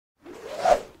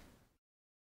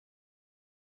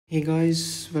Hey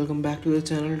guys, welcome back to the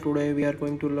channel. Today we are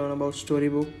going to learn about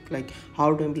Storybook, like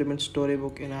how to implement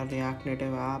Storybook in our React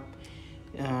Native app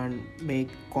and make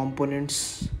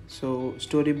components. So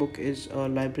Storybook is a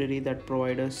library that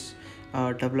provides us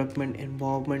development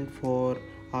environment for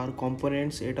our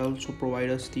components. It also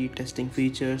provides us the testing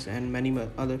features and many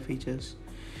other features.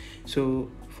 So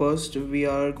first we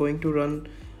are going to run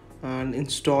and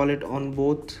install it on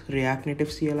both React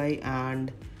Native CLI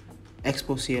and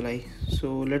Expo Cli.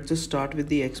 So let's just start with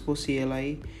the Expo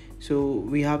Cli. So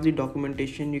we have the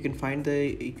documentation. You can find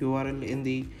the URL in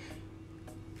the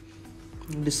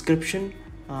description,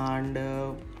 and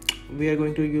we are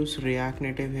going to use React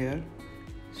Native here.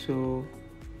 So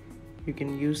you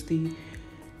can use the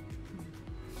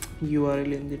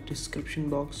URL in the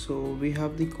description box. So we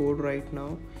have the code right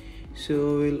now.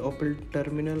 So we'll open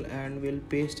terminal and we'll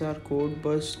paste our code,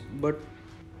 but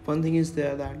one thing is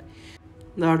there that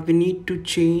we need to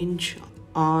change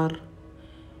our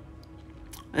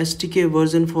SDK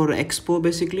version for Expo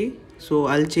basically. So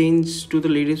I'll change to the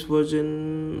latest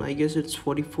version, I guess it's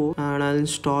 44, and I'll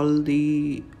install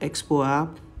the Expo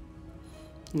app.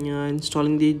 Yeah,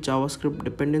 installing the JavaScript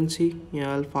dependency.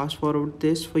 Yeah, I'll fast forward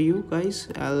this for you guys.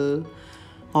 I'll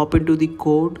hop into the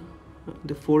code,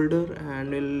 the folder,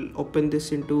 and we'll open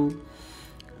this into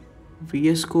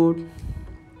VS Code.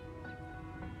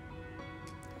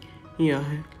 Yeah,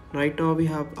 right now we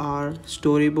have our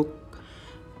Storybook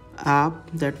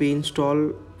app that we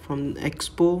install from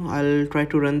Expo. I'll try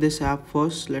to run this app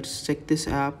first. Let's check this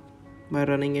app by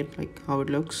running it, like how it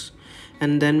looks,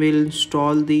 and then we'll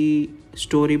install the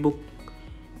Storybook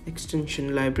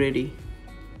extension library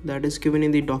that is given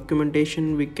in the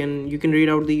documentation. You can read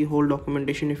out the whole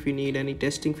documentation if you need any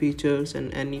testing features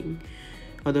and any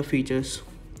other features.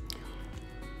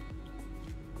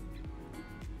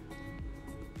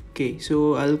 Okay,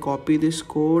 so I'll copy this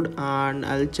code and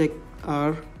I'll check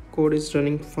our code is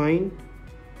running fine.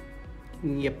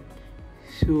 Yep,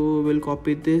 so we'll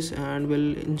copy this and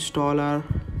we'll install our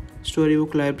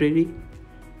Storybook library.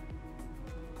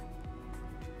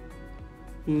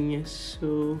 Yes,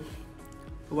 so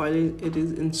while it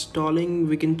is installing,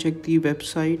 we can check the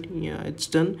website. Yeah, it's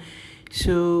done.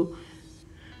 So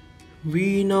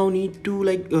we now need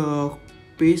to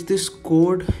paste this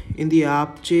code in the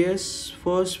app.js.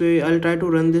 First I'll try to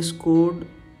run this code.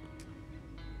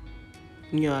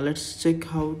 Yeah, let's check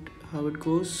how it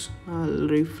goes. I'll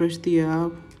refresh the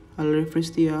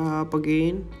app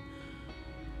again.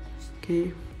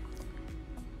 Okay,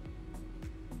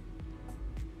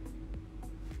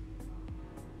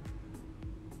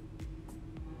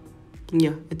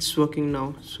 yeah, it's working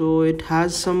now. So it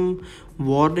has some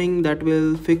warning that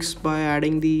will fix by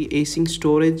adding the async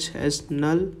storage as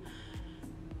null.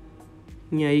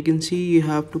 Yeah, you can see you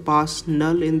have to pass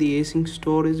null in the async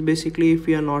storage. Basically, if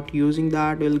we are not using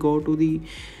that, we'll go to the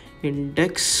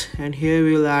index and here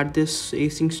we'll add this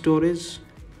async storage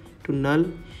to null.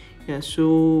 Yeah,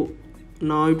 so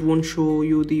now it won't show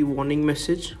you the warning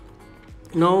message.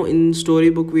 Now in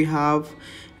Storybook we have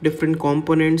different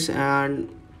components, and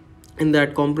in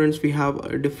that components we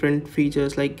have different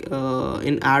features, like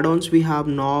in add-ons we have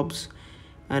knobs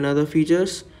and other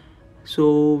features.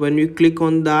 So when you click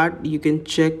on that, you can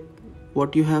check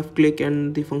what you have clicked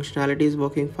and the functionality is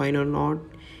working fine or not.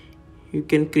 You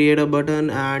can create a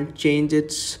button and change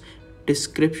its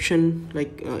description,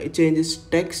 it changes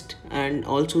text, and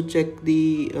also check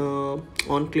the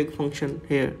on click function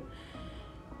here.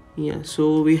 Yeah,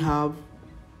 so we have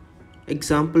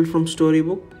example from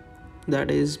Storybook,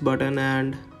 that is button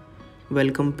and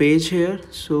welcome page here.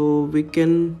 So we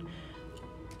can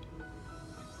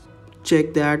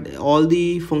check that all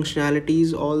the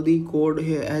functionalities, all the code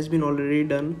here has been already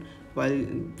done. While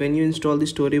when you install the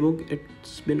Storybook,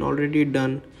 it's been already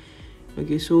done.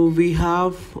 Okay, so we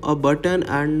have a button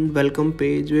and welcome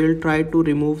page. We'll try to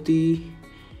remove the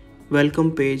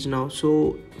welcome page now.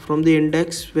 So from the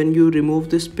index, when you remove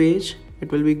this page,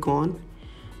 it will be gone.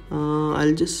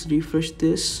 I'll just refresh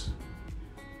this.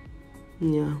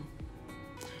 Yeah,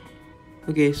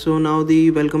 okay, so now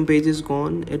the welcome page is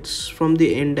gone. It's from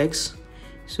the index,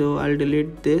 so I'll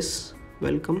delete this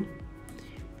welcome.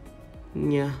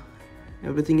 Yeah,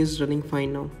 everything is running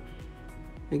fine now.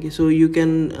 Okay, so you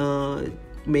can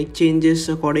make changes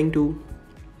according to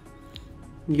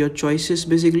your choices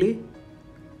basically,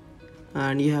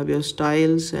 and you have your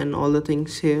styles and all the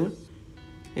things here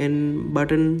in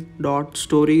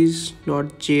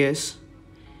button.stories.js.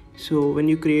 So when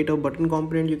you create a button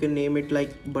component, you can name it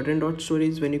like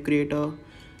button.stories. When you create a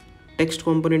text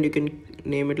component, you can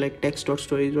name it like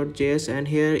text.stories.js, and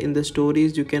here in the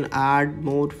stories you can add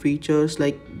more features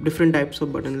like different types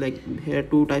of button, like here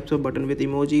two types of button with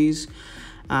emojis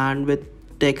and with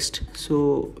text.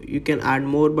 So you can add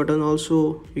more button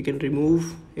also, you can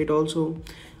remove it also.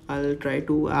 I'll try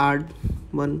to add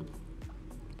one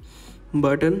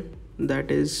button, that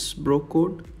is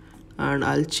BroCode, and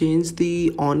I'll change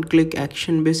the on click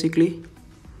action basically.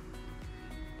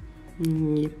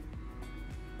 Yep.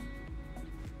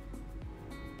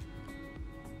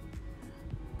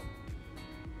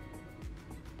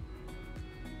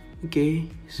 Okay,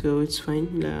 so it's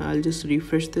fine. I'll just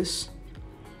refresh this.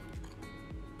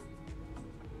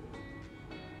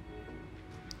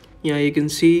 Yeah, you can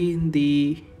see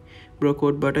the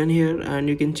BroCode button here, and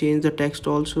you can change the text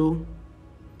also.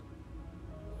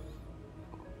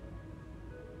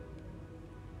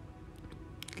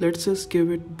 Let's just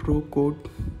give it BroCode.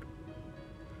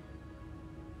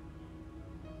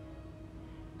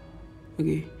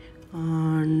 Okay,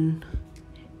 and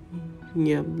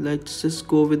yeah, let's just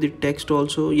go with the text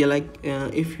also. Yeah, like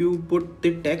if you put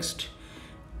the text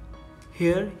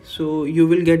here, so you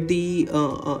will get the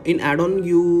in add-on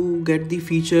you get the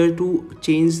feature to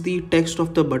change the text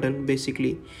of the button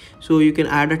basically. So you can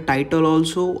add a title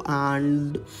also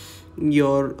and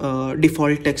your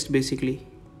default text basically,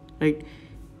 right?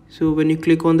 So when you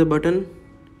click on the button,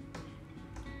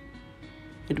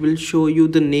 it will show you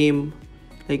the name,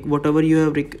 like whatever you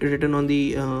have written on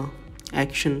the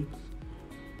action.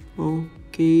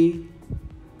 Okay,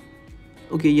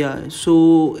 yeah,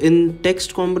 so in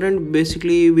text component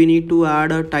basically we need to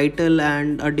add a title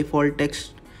and a default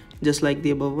text just like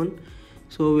the above one.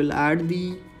 So we'll add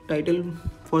the title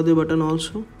for the button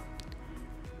also.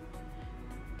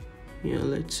 Yeah,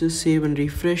 let's just save and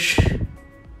refresh.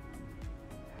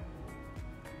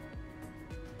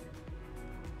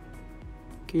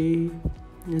 Okay,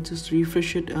 let's just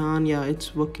refresh it, and yeah,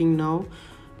 it's working now.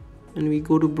 And we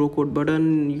go to BroCode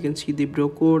button, you can see the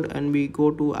BroCode, and we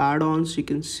go to add-ons, you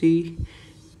can see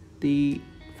the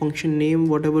function name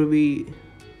whatever we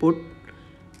put,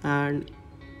 and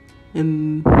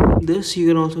in this you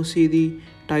can also see the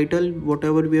title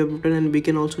whatever we have written, and we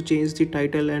can also change the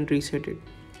title and reset it.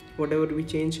 Whatever we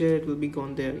change here, it will be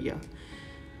gone there. Yeah.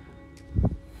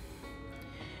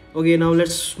 Okay, now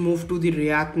let's move to the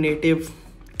React Native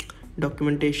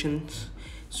documentations.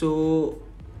 So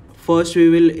first we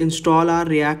will install our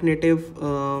React Native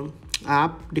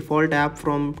default app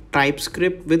from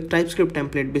TypeScript with TypeScript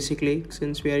template basically,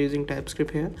 since we are using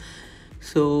TypeScript here.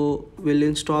 So we'll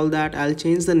install that. I'll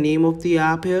change the name of the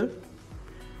app here.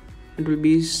 It will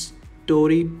be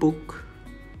Storybook.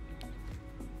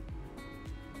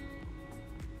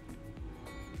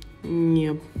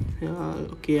 Yep.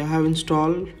 Okay, I have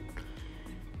installed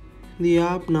the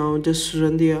app. Now just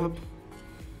run the app.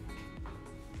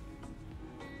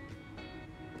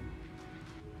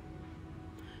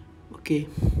 Okay,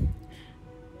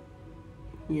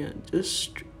 yeah, let's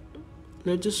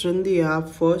just run the app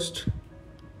first.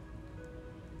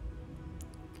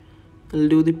 I'll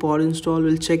do the pod install.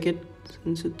 We'll check it,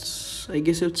 since I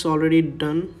guess it's already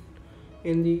done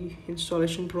in the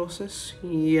installation process.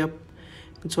 Yep,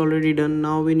 it's already done.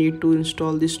 Now we need to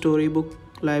install the Storybook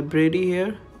library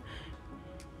here.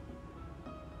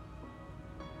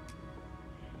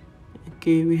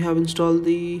 Okay, we have installed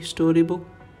the Storybook,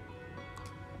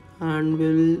 and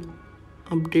we'll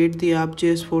update the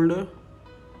app.js folder.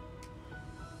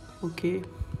 Okay,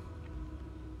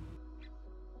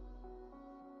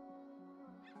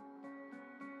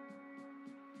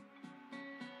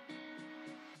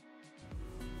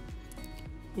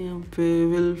 yeah, we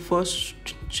will first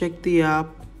check the our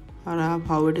app,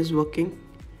 how it is working.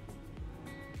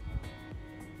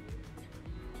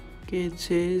 Okay, it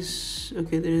says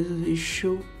okay, there is an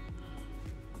issue,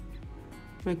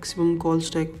 maximum call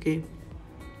stack.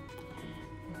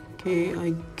 Okay,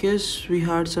 I guess we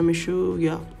had some issue.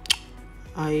 Yeah,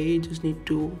 I just need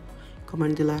to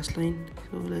comment the last line.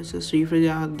 So let's just refresh.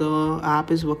 Yeah, the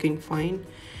app is working fine.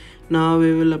 Now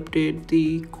we will update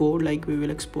the code, like we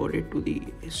will export it to the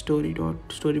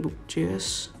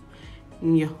storybook.js.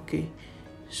 Yeah, okay,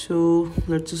 so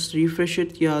let's just refresh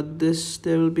it. Yeah,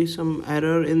 there will be some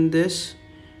error in this,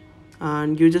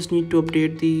 and you just need to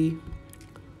update the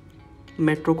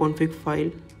metro config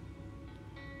file.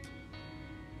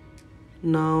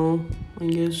 Now I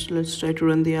guess let's try to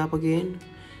run the app again.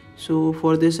 So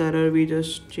for this error we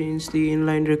just change the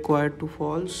inline required to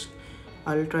false.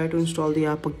 I'll try to install the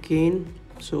app again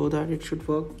so that it should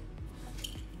work.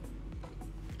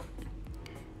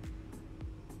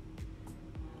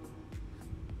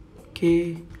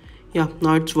 Okay, yeah,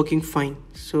 now it's working fine.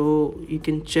 So you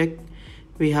can check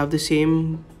we have the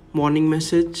same warning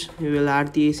message. We will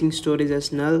add the async storage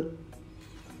as null.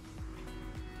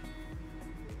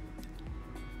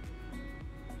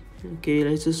 Okay,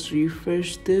 let's just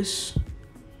refresh this.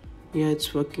 Yeah,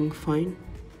 it's working fine.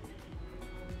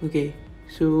 Okay,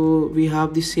 so we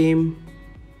have the same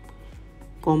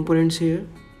components here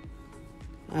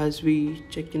as we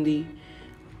check in the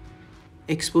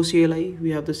Expo Cli. We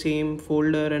have the same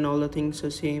folder and all the things are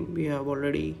same. We have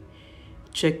already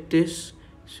checked this.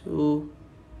 So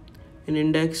in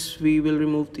index we will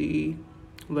remove the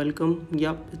welcome.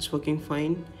 Yep, it's working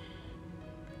fine.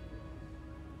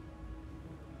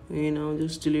 Okay, now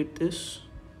just delete this.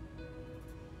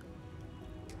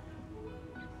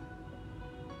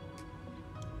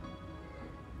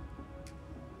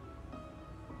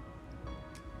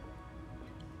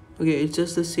 Okay, it's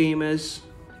just the same as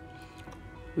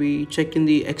we check in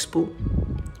the Expo.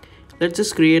 Let's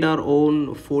just create our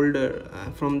own folder.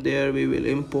 From there we will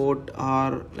import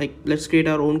our, let's create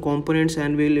our own components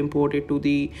and we'll import it to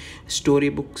the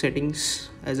storybook settings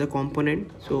as a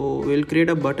component. So we'll create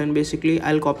a button. Basically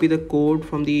I'll copy the code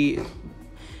from the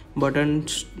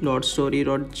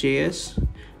button.story.js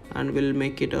and we'll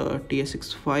make it a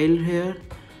tsx file here,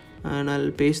 and I'll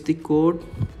paste the code.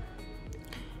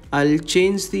 I'll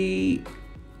change the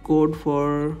code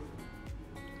for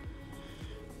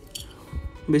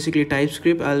basically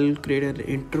TypeScript. I'll create an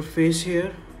interface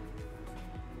here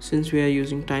since we are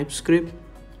using TypeScript.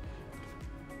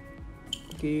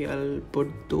 Okay, I'll put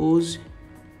those.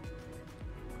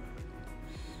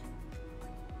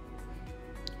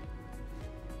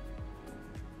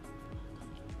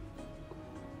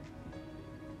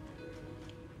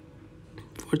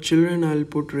 For children, I'll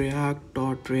put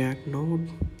React.React node.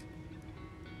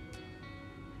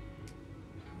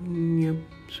 Yep,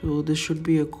 so this should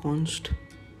be a const.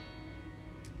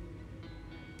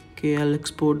 Okay, I'll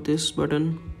export this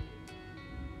button.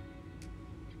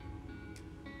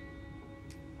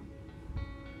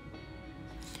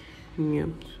 Yep,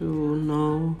 so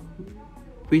now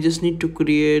we just need to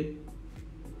create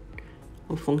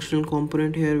a functional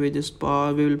component here. We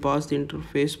will pass the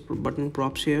interface button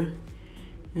props here,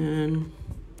 and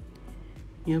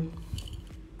yep.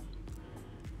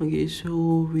 Okay,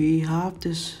 so we have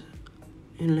this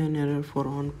inline error for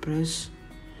on press.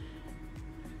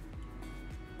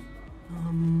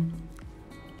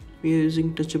 We are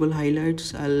using touchable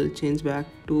highlights. I'll change back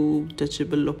to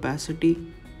touchable opacity.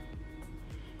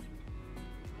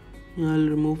 I'll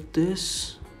remove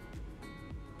this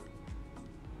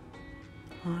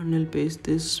and I'll paste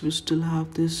this. We still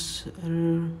have this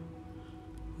error.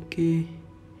 Okay,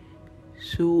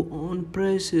 so on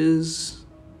press is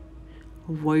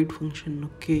a void function.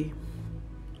 Okay,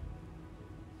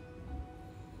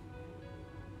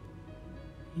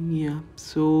 yeah,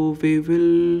 so we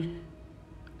will,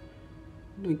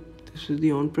 this is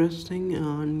the on press thing,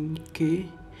 and okay,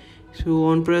 so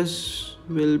on press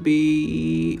will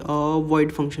be a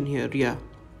void function here. Yeah,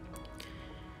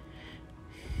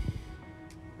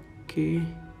 okay,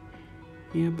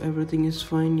 yep, everything is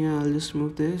fine. Yeah, I'll just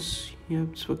move this. Yep,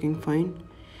 it's working fine.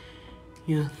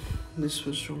 Yeah, this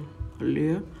was wrong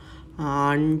earlier,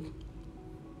 and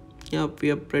yep,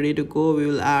 we are ready to go. We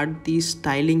will add the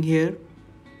styling here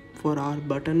for our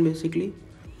button basically,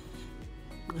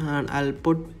 and I'll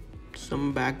put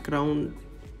some background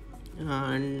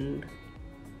and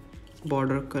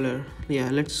border color.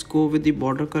 Yeah, let's go with the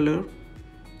border color.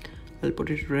 I'll put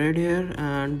it red here,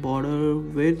 and border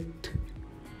width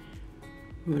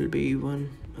will be 1.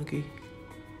 Okay,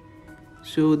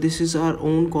 so this is our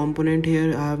own component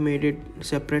here. I have made it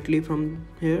separately from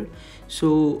here.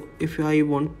 So if I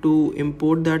want to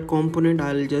import that component,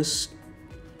 I'll just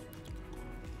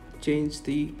change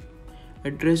the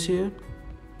address here,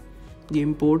 the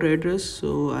import address.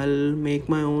 So I'll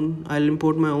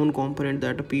import my own component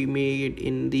that we made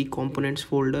in the components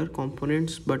folder,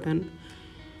 components button.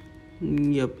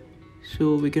 Yep,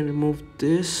 so we can remove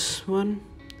this one.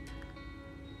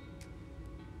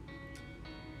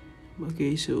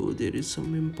 Okay, so there is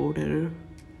some import error.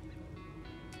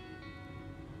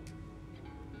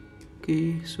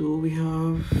 Okay, so we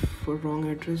have a wrong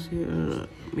address here.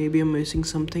 Maybe I'm missing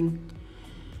something.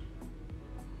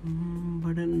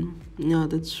 Button, yeah,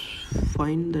 that's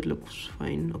fine, that looks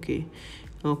fine. Okay,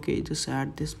 just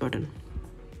add this button.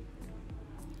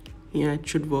 Yeah, it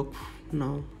should work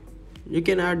now. You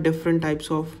can add different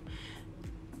types of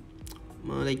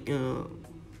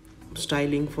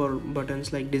styling for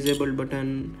buttons, like disabled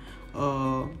button,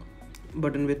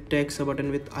 button with text, a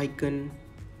button with icon,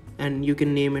 and you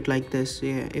can name it like this.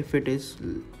 Yeah, if it is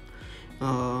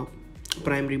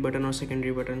primary button or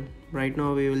secondary button. Right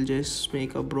now we will just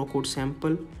make a BroCode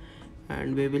sample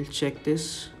and we will check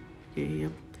this. Okay,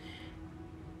 yep,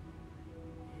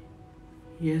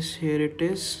 yes, here it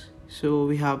is. So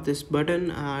we have this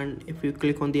button, and if you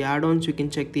click on the add-ons you can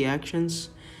check the actions.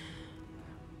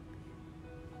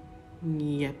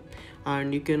 Yep,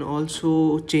 and you can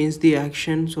also change the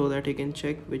action so that you can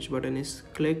check which button is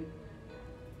clicked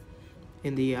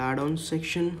in the add-ons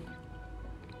section.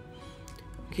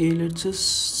 Okay, let's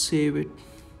just save it.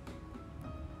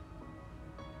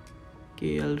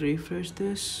 Okay, I'll refresh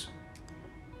this.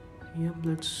 Yep,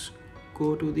 let's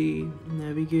go to the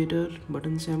navigator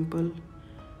button sample.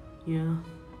 Yeah,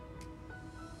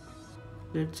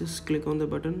 let's just click on the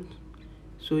button.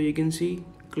 So you can see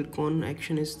click on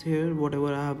action is there,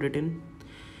 whatever I have written.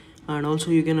 And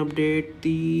also you can update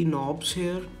the knobs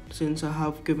here, since I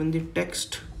have given the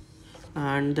text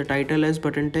and the title as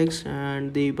button text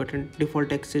and the button default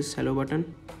text is hello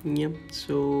button. Yep,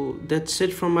 so that's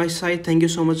it from my side. Thank you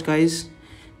so much guys.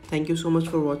 Thank you so much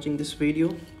for watching this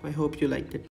video. I hope you liked it.